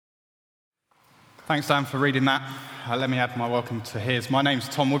Thanks, Dan, for reading that. Let me add my welcome to his. My name's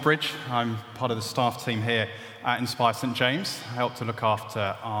Tom Woodbridge. I'm part of the staff team here at Inspire St James. I help to look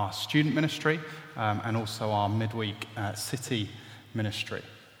after our student ministry and also our midweek city ministry.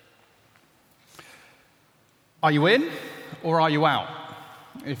 Are you in or are you out?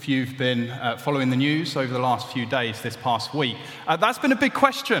 If you've been following the news over the last few days, this past week, that's been a big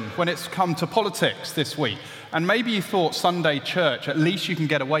question when it's come to politics this week. And maybe you thought Sunday church, at least you can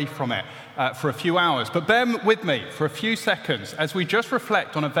get away from it for a few hours. But bear with me for a few seconds as we just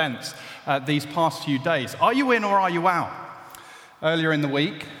reflect on events these past few days. Are you in or are you out? Earlier in the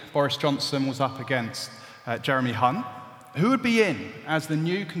week, Boris Johnson was up against Jeremy Hunt. Who would be in as the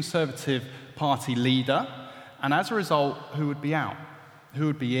new Conservative Party leader? And as a result, who would be out? Who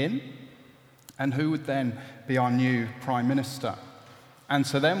would be in? And who would then be our new Prime Minister? And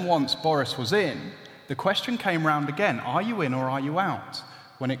so then once Boris was in, the question came round again, are you in or are you out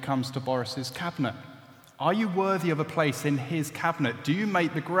when it comes to Boris's cabinet? Are you worthy of a place in his cabinet? Do you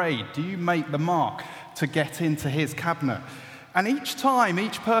make the grade? Do you make the mark to get into his cabinet? And each time,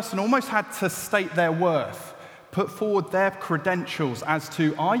 each person almost had to state their worth, put forward their credentials as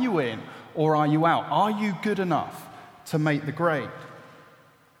to, are you in or are you out? Are you good enough to make the grade?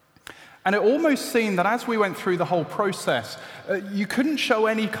 And it almost seemed that as we went through the whole process, you couldn't show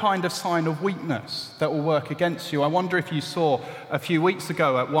any kind of sign of weakness that will work against you. I wonder if you saw a few weeks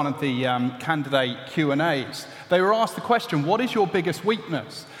ago at one of the candidate Q&As, they were asked the question, what is your biggest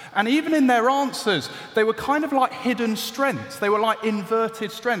weakness? And even in their answers, they were kind of like hidden strengths. They were like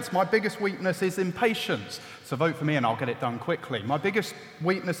inverted strengths. My biggest weakness is impatience, so vote for me and I'll get it done quickly. My biggest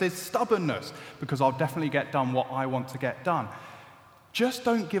weakness is stubbornness, because I'll definitely get done what I want to get done. Just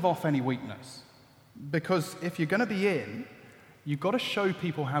don't give off any weakness, because if you're going to be in, you've got to show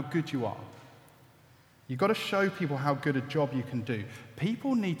people how good you are. You've got to show people how good a job you can do.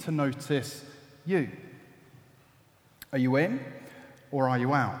 People need to notice you. Are you in or are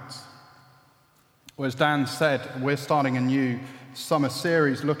you out? Well, as Dan said, we're starting a new summer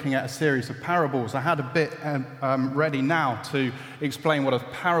series looking at a series of parables. I had a bit ready now to explain what a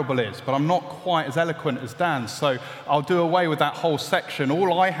parable is, but I'm not quite as eloquent as Dan, so I'll do away with that whole section.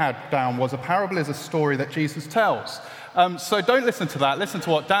 All I had down was a parable is a story that Jesus tells. So don't listen to that. Listen to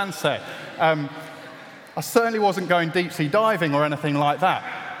what Dan said. I certainly wasn't going deep sea diving or anything like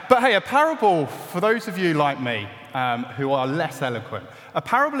that. But hey, a parable, for those of you like me who are less eloquent, a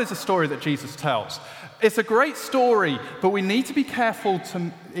parable is a story that Jesus tells. It's a great story, but we need to be careful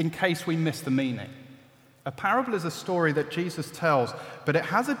in case we miss the meaning. A parable is a story that Jesus tells, but it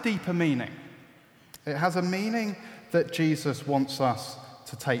has a deeper meaning. It has a meaning that Jesus wants us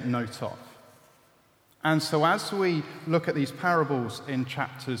to take note of. And so as we look at these parables in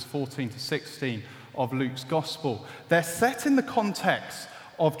chapters 14 to 16 of Luke's Gospel, they're set in the context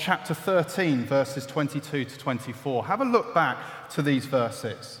of chapter 13, verses 22 to 24. Have a look back to these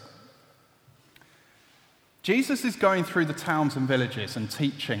verses. Jesus is going through the towns and villages and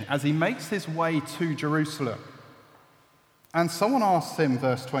teaching as he makes his way to Jerusalem. And someone asks him,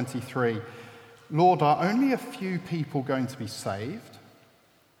 verse 23, Lord, are only a few people going to be saved?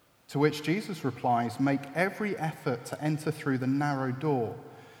 To which Jesus replies, make every effort to enter through the narrow door,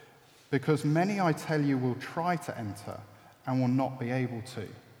 because many, I tell you, will try to enter and will not be able to.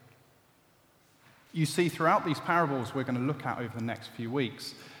 You see, throughout these parables we're going to look at over the next few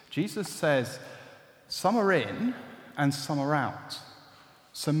weeks, Jesus says, some are in and some are out.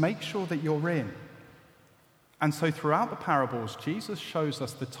 So make sure that you're in. And so throughout the parables, Jesus shows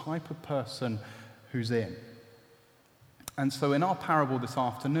us the type of person who's in. And so in our parable this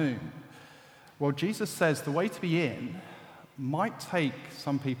afternoon, well, Jesus says the way to be in might take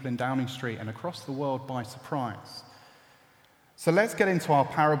some people in Downing Street and across the world by surprise. So let's get into our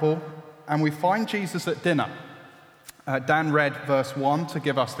parable, and we find Jesus at dinner. Dan read verse 1 to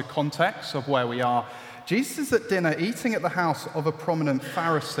give us the context of where we are. Jesus is at dinner eating at the house of a prominent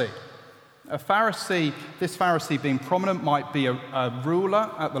Pharisee. A Pharisee, this Pharisee being prominent, might be a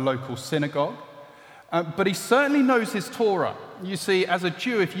ruler at the local synagogue, but he certainly knows his Torah. You see, as a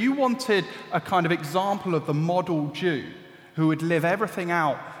Jew, if you wanted a kind of example of the model Jew who would live everything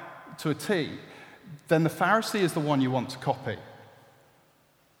out to a T, then the Pharisee is the one you want to copy.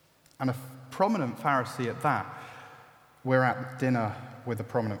 And a prominent Pharisee at that. We're at dinner with a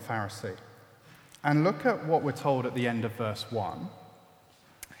prominent Pharisee. And look at what we're told at the end of verse 1.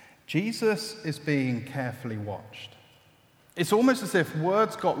 Jesus is being carefully watched. It's almost as if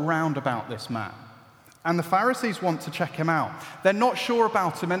words got round about this man. And the Pharisees want to check him out. They're not sure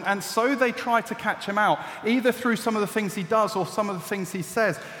about him, and so they try to catch him out, either through some of the things he does or some of the things he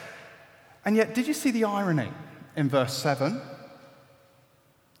says. And yet, did you see the irony in verse 7?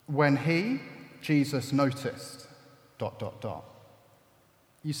 When he, Jesus noticed, ...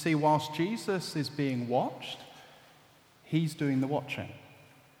 You see, whilst Jesus is being watched, he's doing the watching.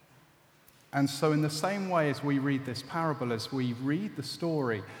 And so in the same way as we read this parable, as we read the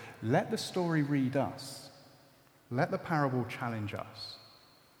story, let the story read us. Let the parable challenge us.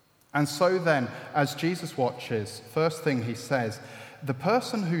 And so then, as Jesus watches, first thing he says, the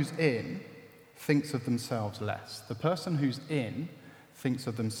person who's in thinks of themselves less. The person who's in thinks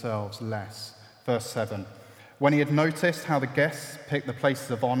of themselves less. Verse 7, when he had noticed how the guests picked the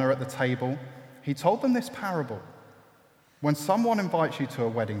places of honor at the table, he told them this parable. When someone invites you to a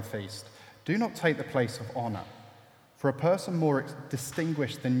wedding feast, do not take the place of honor, for a person more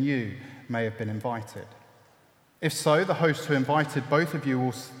distinguished than you may have been invited. If so, the host who invited both of you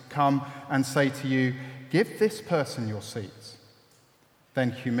will come and say to you, give this person your seats.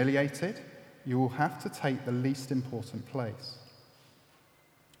 Then, humiliated, you will have to take the least important place.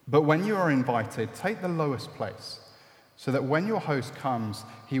 But when you are invited, take the lowest place, so that when your host comes,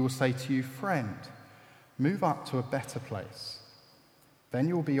 he will say to you, friend, move up to a better place. Then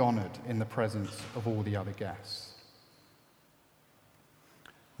you will be honored in the presence of all the other guests.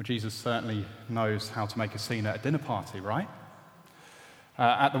 Well, Jesus certainly knows how to make a scene at a dinner party, right?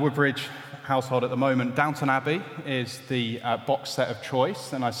 At the Woodbridge household at the moment, Downton Abbey is the box set of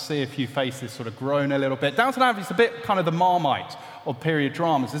choice, and I see a few faces sort of groan a little bit. Downton Abbey is a bit kind of the Marmite of period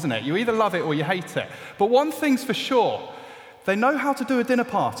dramas, isn't it? You either love it or you hate it. But one thing's for sure, they know how to do a dinner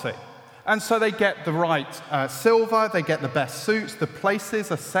party. And so they get the right silver, they get the best suits, the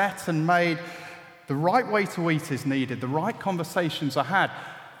places are set and made, the right way to eat is needed, the right conversations are had.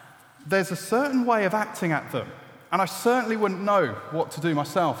 There's a certain way of acting at them, and I certainly wouldn't know what to do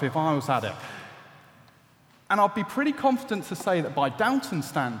myself if I was at it. And I'd be pretty confident to say that by Downton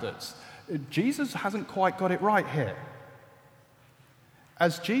standards, Jesus hasn't quite got it right here.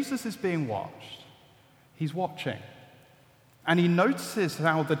 As Jesus is being watched, he's watching. And he notices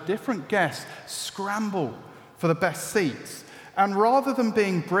how the different guests scramble for the best seats. And rather than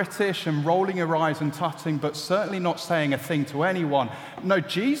being British and rolling your eyes and tutting, but certainly not saying a thing to anyone, no,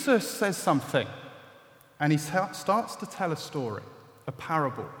 Jesus says something. And he starts to tell a story, a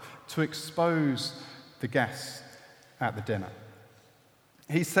parable, to expose the guests at the dinner.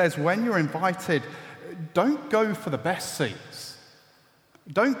 He says, when you're invited, don't go for the best seats.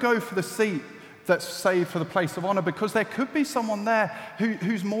 Don't go for the seat that's saved for the place of honor, because there could be someone there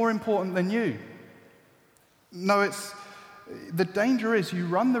who's more important than you. No, the danger is you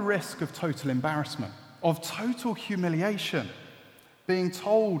run the risk of total embarrassment, of total humiliation, being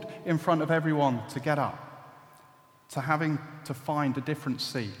told in front of everyone to get up, to having to find a different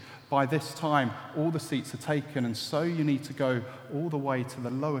seat. By this time, all the seats are taken, and so you need to go all the way to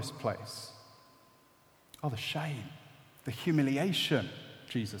the lowest place. Oh, the shame, the humiliation,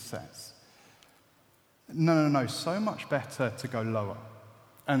 Jesus says. No, so much better to go lower.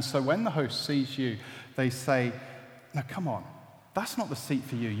 And so when the host sees you, they say, no, come on, that's not the seat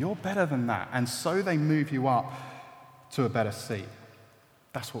for you. You're better than that. And so they move you up to a better seat.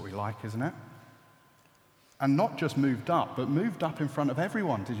 That's what we like, isn't it? And not just moved up, but moved up in front of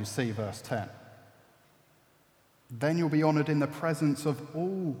everyone. Did you see verse 10? Then you'll be honored in the presence of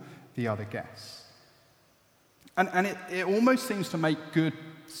all the other guests. And it almost seems to make good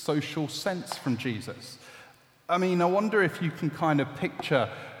social sense from Jesus. I mean, I wonder if you can kind of picture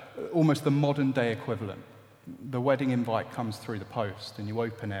almost the modern day equivalent. The wedding invite comes through the post and you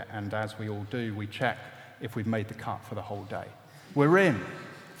open it, and as we all do, we check if we've made the cut for the whole day. We're in.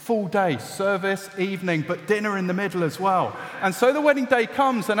 Full day, service, evening, but dinner in the middle as well. And so the wedding day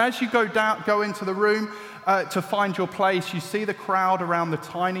comes, and as you go into the room to find your place, you see the crowd around the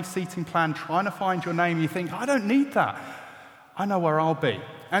tiny seating plan trying to find your name. You think, I don't need that. I know where I'll be.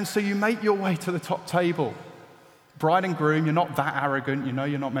 And so you make your way to the top table. Bride and groom, you're not that arrogant, you know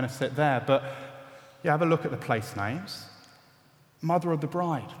you're not meant to sit there, but you have a look at the place names. Mother of the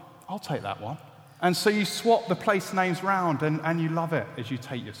bride, I'll take that one. And so you swap the place names round, and you love it as you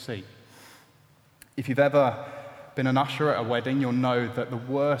take your seat. If you've ever been an usher at a wedding, you'll know that the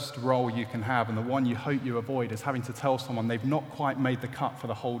worst role you can have, and the one you hope you avoid, is having to tell someone they've not quite made the cut for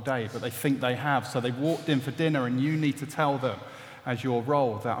the whole day, but they think they have. So they've walked in for dinner, and you need to tell them as your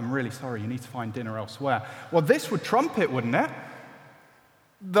role that, I'm really sorry, you need to find dinner elsewhere. Well, this would trump it, wouldn't it?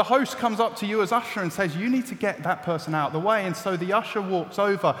 The host comes up to you as usher and says, you need to get that person out of the way. And so the usher walks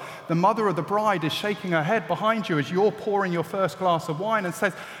over. The mother of the bride is shaking her head behind you as you're pouring your first glass of wine and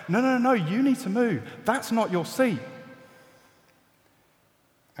says, no, you need to move. That's not your seat.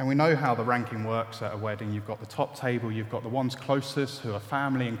 And we know how the ranking works at a wedding. You've got the top table, you've got the ones closest who are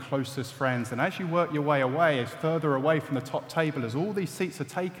family and closest friends. And as you work your way away, further away from the top table, as all these seats are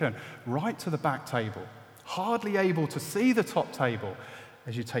taken, right to the back table, hardly able to see the top table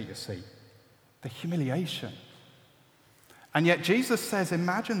as you take your seat. The humiliation. And yet Jesus says,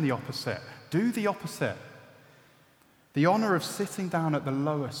 imagine the opposite. Do the opposite. The honor of sitting down at the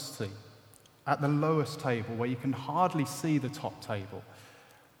lowest seat, at the lowest table where you can hardly see the top table.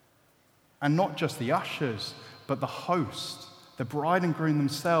 And not just the ushers, but the host, the bride and groom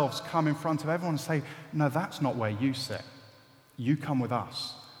themselves come in front of everyone and say, no, that's not where you sit. You come with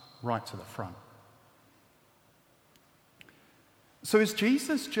us right to the front. So is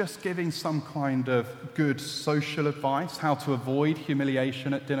Jesus just giving some kind of good social advice, how to avoid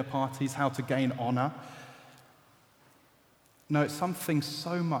humiliation at dinner parties, how to gain honor? No, it's something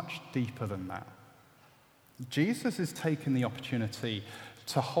so much deeper than that. Jesus is taking the opportunity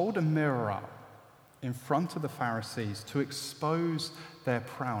to hold a mirror up in front of the Pharisees to expose their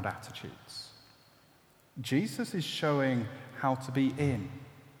proud attitudes. Jesus is showing how to be in,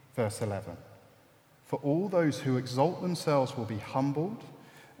 verse 11. For all those who exalt themselves will be humbled,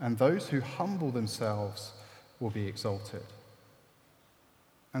 and those who humble themselves will be exalted.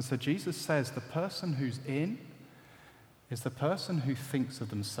 And so Jesus says the person who's in is the person who thinks of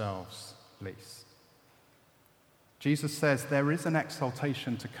themselves least. Jesus says there is an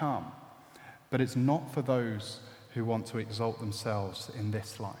exaltation to come, but it's not for those who want to exalt themselves in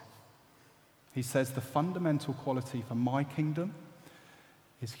this life. He says the fundamental quality for my kingdom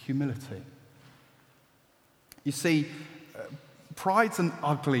is humility. You see, pride's an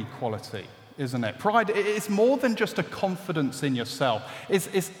ugly quality, isn't it? Pride is more than just a confidence in yourself.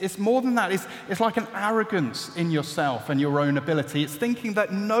 It's more than that. It's like an arrogance in yourself and your own ability. It's thinking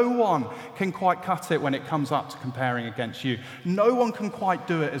that no one can quite cut it when it comes up to comparing against you. No one can quite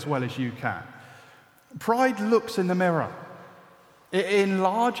do it as well as you can. Pride looks in the mirror. It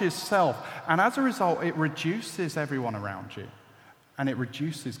enlarges self, and as a result, it reduces everyone around you, and it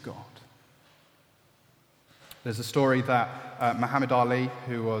reduces God. There's a story that Muhammad Ali,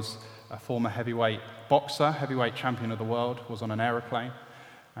 who was a former heavyweight boxer, heavyweight champion of the world, was on an aeroplane,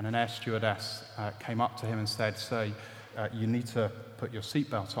 and an air stewardess came up to him and said, "Sir, you need to put your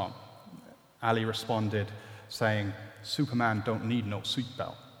seatbelt on." Ali responded, saying, "Superman don't need no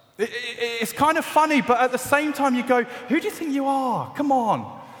seatbelt." It's kind of funny, but at the same time you go, who do you think you are? Come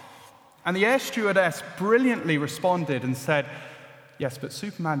on. And the air stewardess brilliantly responded and said, "Yes, but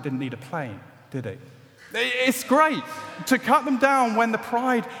Superman didn't need a plane, did he?" It's great to cut them down when the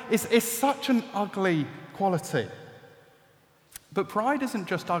pride is such an ugly quality. But pride isn't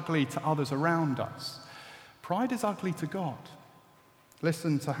just ugly to others around us. Pride is ugly to God.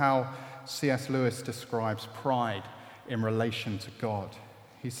 Listen to how C.S. Lewis describes pride in relation to God.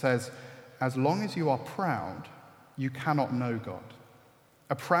 He says, "As long as you are proud, you cannot know God.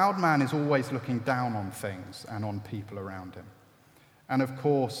 A proud man is always looking down on things and on people around him. And of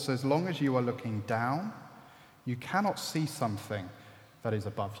course, as long as you are looking down, you cannot see something that is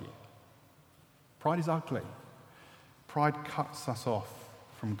above you." Pride is ugly. Pride cuts us off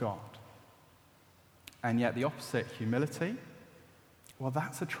from God. And yet the opposite, humility, well,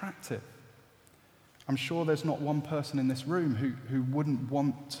 that's attractive. I'm sure there's not one person in this room who wouldn't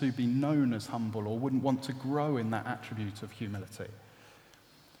want to be known as humble or wouldn't want to grow in that attribute of humility.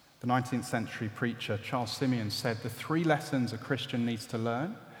 The 19th century preacher Charles Simeon said the 3 lessons a Christian needs to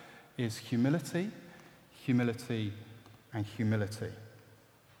learn is humility, humility, and humility.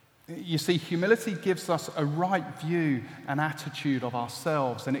 You see, humility gives us a right view and attitude of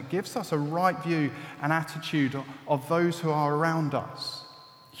ourselves, and it gives us a right view and attitude of those who are around us.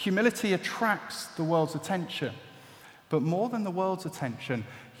 Humility attracts the world's attention, but more than the world's attention,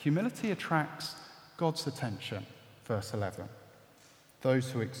 humility attracts God's attention. Verse 11.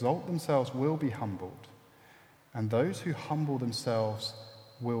 Those who exalt themselves will be humbled, and those who humble themselves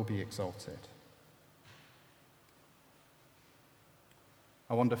will be exalted.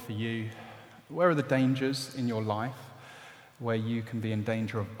 I wonder for you, where are the dangers in your life where you can be in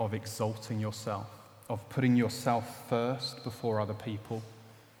danger of exalting yourself, of putting yourself first before other people?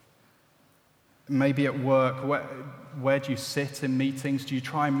 Maybe at work, where do you sit in meetings? Do you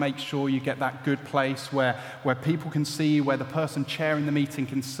try and make sure you get that good place where people can see you, where the person chairing the meeting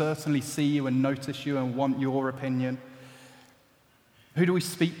can certainly see you and notice you and want your opinion? Who do we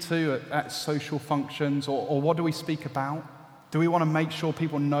speak to at social functions, or what do we speak about? Do we want to make sure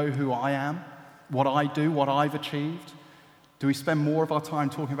people know who I am, what I do, what I've achieved? Do we spend more of our time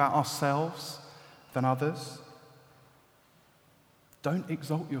talking about ourselves than others? Don't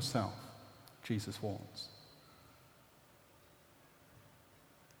exalt yourself, Jesus warns.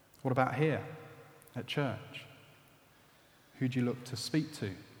 What about here at church? Who do you look to speak to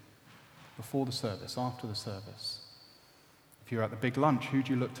before the service, after the service? If you're at the big lunch, who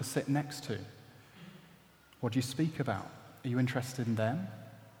do you look to sit next to? What do you speak about? Are you interested in them,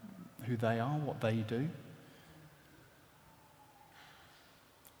 who they are, what they do?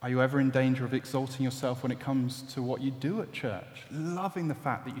 Are you ever in danger of exalting yourself when it comes to what you do at church, loving the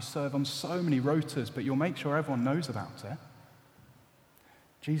fact that you serve on so many rotas, but you'll make sure everyone knows about it?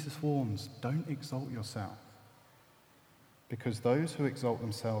 Jesus warns, don't exalt yourself, because those who exalt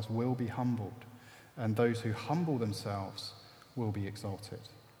themselves will be humbled, and those who humble themselves will be exalted.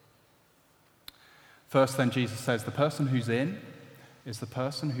 First, then, Jesus says, the person who's in is the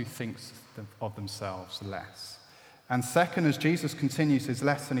person who thinks of themselves less. And second, as Jesus continues his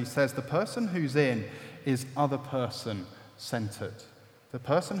lesson, he says, the person who's in is other person centered. The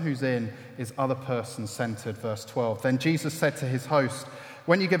person who's in is other person centered, verse 12. Then Jesus said to his host,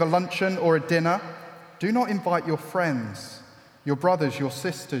 when you give a luncheon or a dinner, do not invite your friends, your brothers, your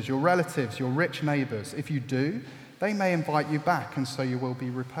sisters, your relatives, your rich neighbors. If you do, they may invite you back, and so you will be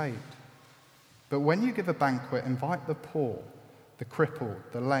repaid. But when you give a banquet, invite the poor, the crippled,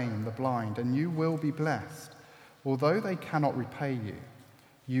 the lame, the blind, and you will be blessed. Although they cannot repay you,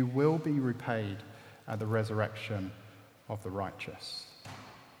 you will be repaid at the resurrection of the righteous.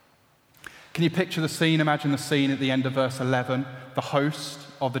 Can you picture the scene? Imagine the scene at the end of verse 11. The host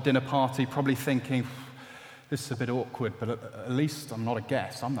of the dinner party probably thinking, this is a bit awkward, but at least I'm not a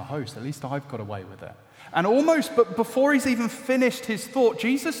guest. I'm the host. At least I've got away with it. And almost, but before he's even finished his thought,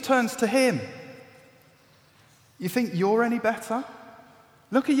 Jesus turns to him. You think you're any better?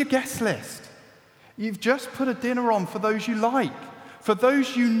 Look at your guest list. You've just put a dinner on for those you like, for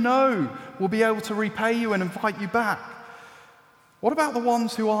those you know will be able to repay you and invite you back. What about the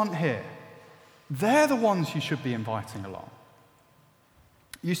ones who aren't here? They're the ones you should be inviting along.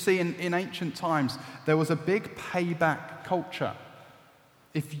 You see, in ancient times, there was a big payback culture.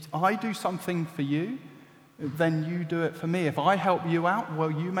 If I do something for you, then you do it for me. If I help you out,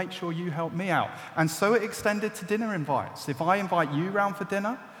 well, you make sure you help me out. And so it extended to dinner invites. If I invite you round for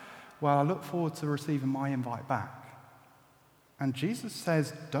dinner, well, I look forward to receiving my invite back. And Jesus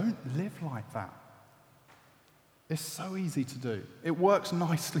says, don't live like that. It's so easy to do. It works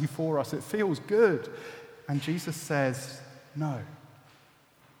nicely for us. It feels good. And Jesus says, no.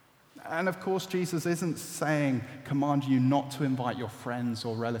 And of course, Jesus isn't commanding you not to invite your friends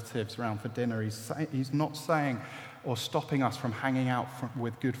or relatives around for dinner. He's not saying or stopping us from hanging out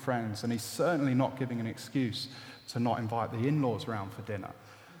with good friends. And he's certainly not giving an excuse to not invite the in-laws around for dinner.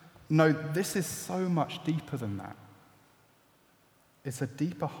 No, this is so much deeper than that. It's a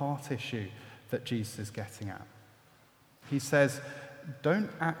deeper heart issue that Jesus is getting at. He says, don't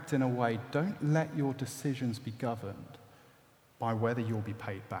act in a way, don't let your decisions be governed by whether you'll be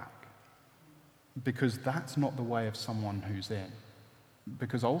paid back. Because that's not the way of someone who's in.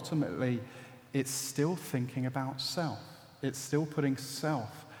 Because ultimately, it's still thinking about self. It's still putting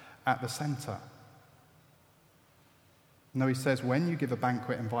self at the center. No, he says, when you give a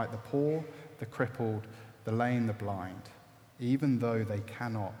banquet, invite the poor, the crippled, the lame, the blind, even though they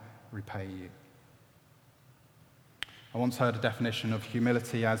cannot repay you. I once heard a definition of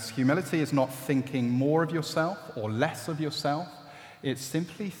humility as humility is not thinking more of yourself or less of yourself. It's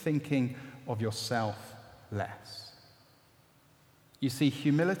simply thinking of yourself less. You see,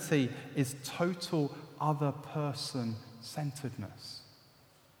 humility is total other person centeredness.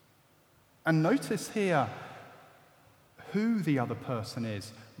 And notice here, who the other person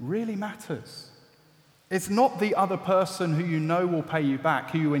is really matters. It's not the other person who you know will pay you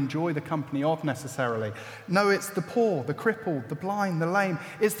back, who you enjoy the company of necessarily. No, it's the poor, the crippled, the blind, the lame.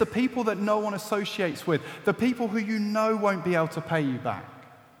 It's the people that no one associates with, the people who you know won't be able to pay you back.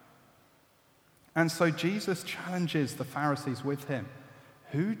 And so Jesus challenges the Pharisees with him.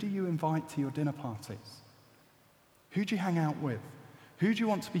 Who do you invite to your dinner parties? Who do you hang out with? Who do you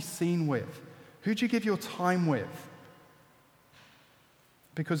want to be seen with? Who do you give your time with?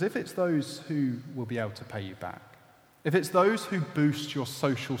 Because if it's those who will be able to pay you back, if it's those who boost your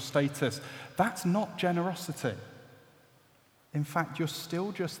social status, that's not generosity. In fact, you're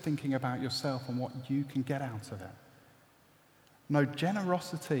still just thinking about yourself and what you can get out of it. No,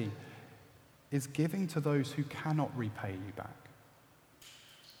 generosity is giving to those who cannot repay you back.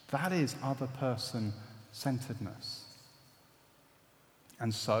 That is other person centeredness.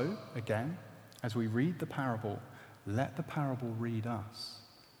 And so, again, as we read the parable, let the parable read us.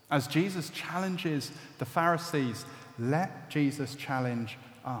 As Jesus challenges the Pharisees, let Jesus challenge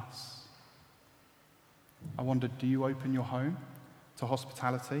us. I wonder, do you open your home to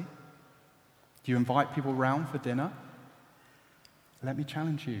hospitality? Do you invite people round for dinner? let me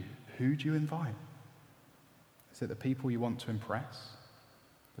challenge you. Who do you invite? Is it the people you want to impress?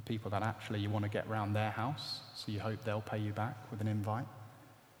 The people that actually you want to get round their house, so you hope they'll pay you back with an invite?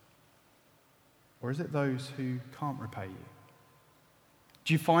 Or is it those who can't repay you?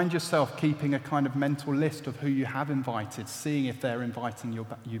 Do you find yourself keeping a kind of mental list of who you have invited, seeing if they're inviting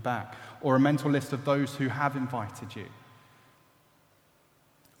you back, or a mental list of those who have invited you?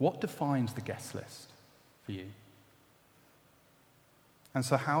 What defines the guest list for you? And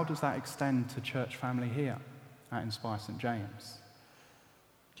so how does that extend to church family here at Inspire St. James?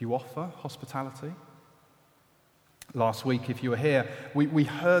 Do you offer hospitality? Last week, if you were here, we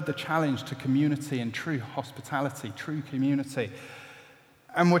heard the challenge to community and true hospitality, true community.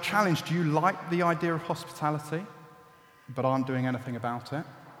 And we're challenged, do you like the idea of hospitality, but aren't doing anything about it?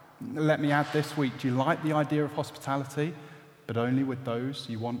 Let me add this week, do you like the idea of hospitality, but only with those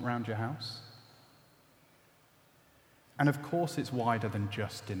you want round your house? And of course, it's wider than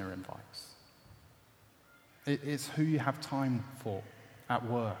just dinner invites. It's who you have time for at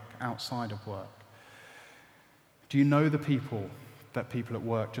work, outside of work. Do you know the people that people at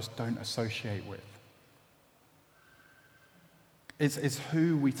work just don't associate with? It's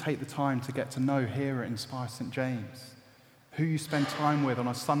who we take the time to get to know here at Inspire St. James. Who you spend time with on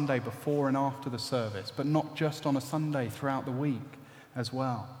a Sunday before and after the service, but not just on a Sunday, throughout the week as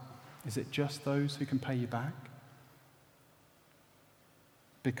well. Is it just those who can pay you back?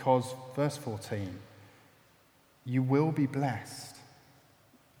 Because, verse 14, you will be blessed.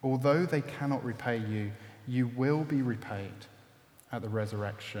 Although they cannot repay you, you will be repaid at the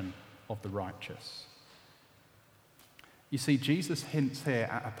resurrection of the righteous. You see, Jesus hints here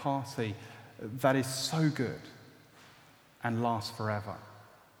at a party that is so good and lasts forever.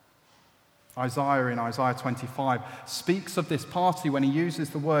 Isaiah in Isaiah 25 speaks of this party when he uses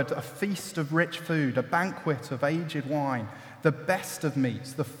the word a feast of rich food, a banquet of aged wine, the best of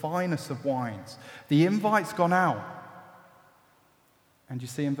meats, the finest of wines. The invite's gone out. And you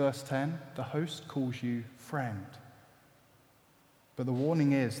see in verse 10, the host calls you friend. But the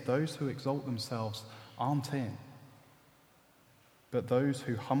warning is, those who exalt themselves aren't in. But those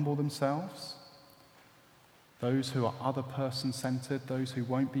who humble themselves, those who are other person-centered, those who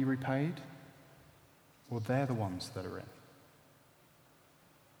won't be repaid, well, they're the ones that are in.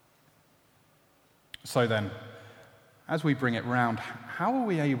 So then, as we bring it round, how are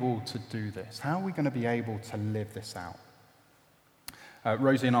we able to do this? How are we going to be able to live this out?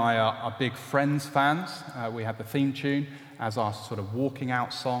 Rosie and I are big Friends fans. We had the theme tune as our sort of walking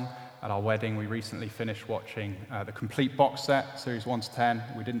out song at our wedding. We recently finished watching the complete box set, series 1 to 10.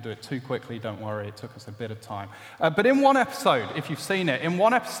 We didn't do it too quickly, don't worry, it took us a bit of time. But in one episode, if you've seen it, in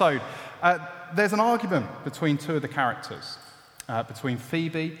one episode, there's an argument between two of the characters, between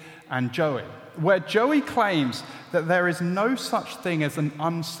Phoebe and Joey, where Joey claims that there is no such thing as an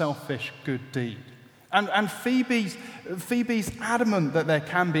unselfish good deed. And Phoebe's adamant that there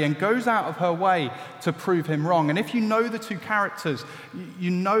can be and goes out of her way to prove him wrong. And if you know the two characters,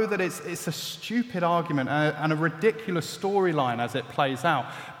 you know that it's a stupid argument and a ridiculous storyline as it plays out.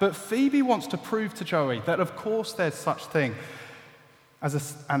 But Phoebe wants to prove to Joey that, of course, there's such thing as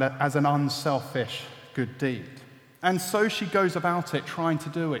an unselfish good deed. And so she goes about it, trying to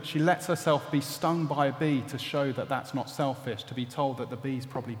do it. She lets herself be stung by a bee to show that that's not selfish, to be told that the bee's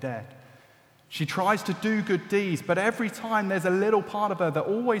probably dead. She tries to do good deeds, but every time there's a little part of her that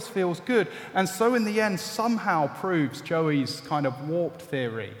always feels good, and so in the end somehow proves Joey's kind of warped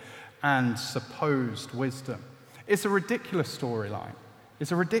theory and supposed wisdom. It's a ridiculous storyline.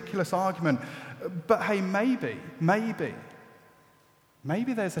 It's a ridiculous argument. But hey, maybe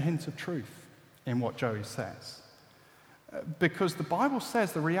there's a hint of truth in what Joey says. Because the Bible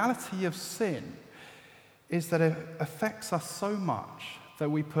says the reality of sin is that it affects us so much that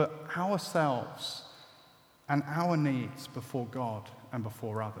we put ourselves and our needs before God and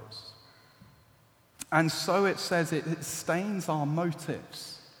before others. And so it says it stains our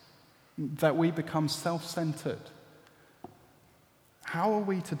motives, that we become self-centered. How are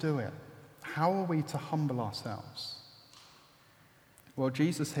we to do it? How are we to humble ourselves? Well,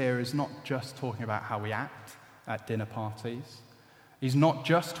 Jesus here is not just talking about how we act at dinner parties. He's not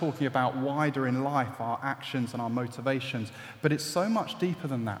just talking about wider in life, our actions and our motivations, but it's so much deeper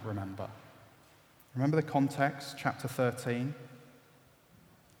than that, remember. Remember the context, chapter 13?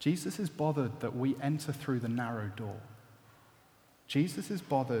 Jesus is bothered that we enter through the narrow door. Jesus is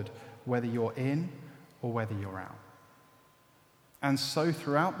bothered whether you're in or whether you're out. And so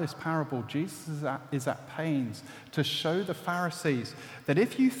throughout this parable, Jesus is at pains to show the Pharisees that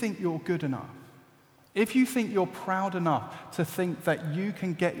if you think you're good enough, if you think you're proud enough to think that you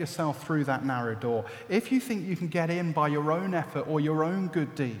can get yourself through that narrow door, if you think you can get in by your own effort or your own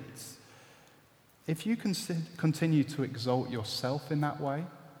good deeds, if you continue to exalt yourself in that way,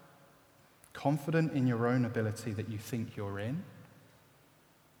 confident in your own ability that you think you're in,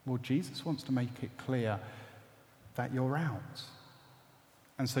 well, Jesus wants to make it clear that you're out.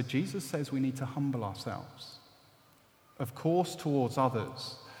 And so Jesus says we need to humble ourselves, of course, towards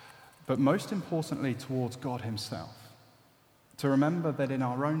others, but most importantly, towards God himself. To remember that in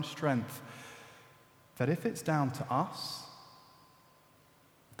our own strength, that if it's down to us,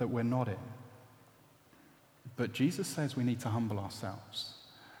 that we're not in. But Jesus says we need to humble ourselves.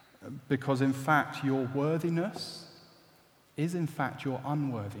 Because in fact, your worthiness is in fact your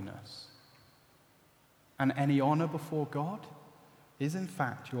unworthiness. And any honor before God is in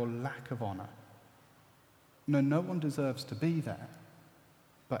fact your lack of honor. No one deserves to be there,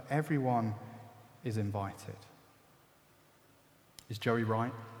 but everyone is invited. Is Joey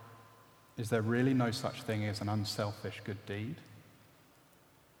right? Is there really no such thing as an unselfish good deed?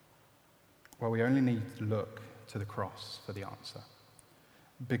 Well, we only need to look to the cross for the answer.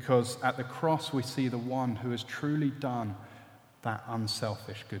 Because at the cross we see the one who has truly done that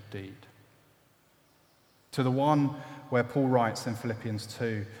unselfish good deed. To the one where Paul writes in Philippians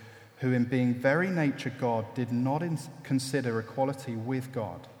 2, who in being very nature God did not consider equality with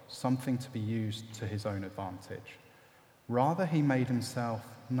God something to be used to his own advantage. Rather, he made himself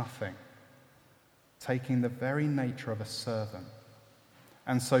nothing, taking the very nature of a servant.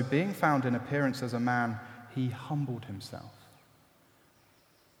 And so being found in appearance as a man, he humbled himself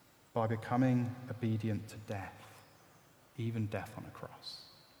by becoming obedient to death, even death on a cross.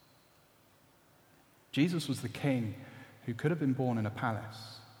 Jesus was the king who could have been born in a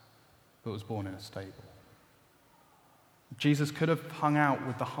palace, but was born in a stable. Jesus could have hung out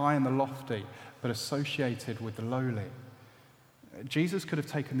with the high and the lofty, but associated with the lowly. Jesus could have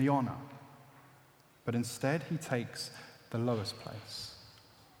taken the honor, but instead he takes the lowest place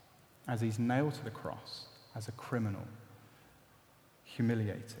as he's nailed to the cross as a criminal,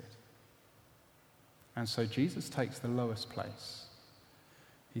 humiliated. And so Jesus takes the lowest place.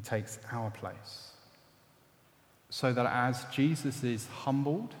 He takes our place. So that as Jesus is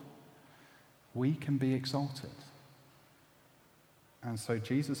humbled, we can be exalted. And so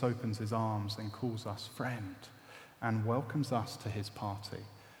Jesus opens his arms and calls us friend and welcomes us to his party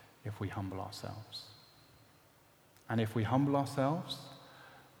if we humble ourselves. And if we humble ourselves,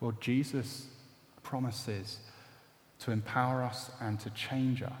 well, Jesus promises to empower us and to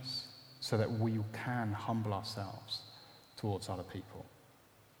change us so that we can humble ourselves towards other people.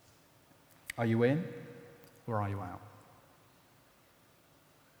 Are you in or are you out?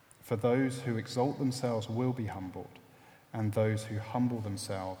 For those who exalt themselves will be humbled, and those who humble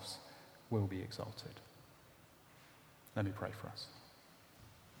themselves will be exalted. Let me pray for us.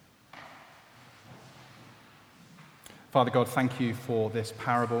 Father God, thank you for this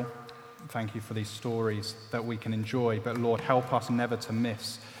parable. Thank you for these stories that we can enjoy, but Lord, help us never to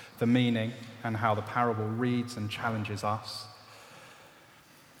miss the meaning and how the parable reads and challenges us.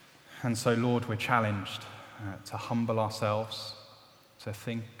 And so, Lord, we're challenged to humble ourselves, to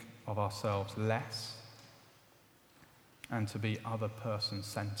think of ourselves less, and to be other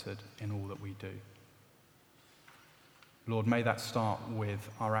person-centered in all that we do. Lord, may that start with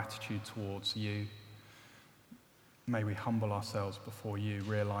our attitude towards you. May we humble ourselves before you,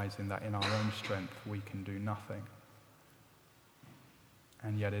 realizing that in our own strength we can do nothing.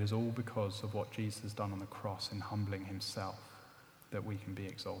 And yet it is all because of what Jesus has done on the cross in humbling himself that we can be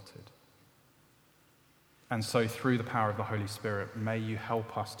exalted. And so through the power of the Holy Spirit, may you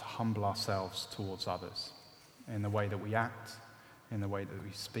help us to humble ourselves towards others in the way that we act, in the way that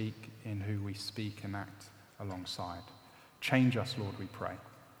we speak, in who we speak and act alongside. Change us, Lord, we pray.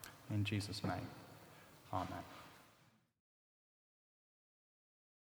 In Jesus' name, amen.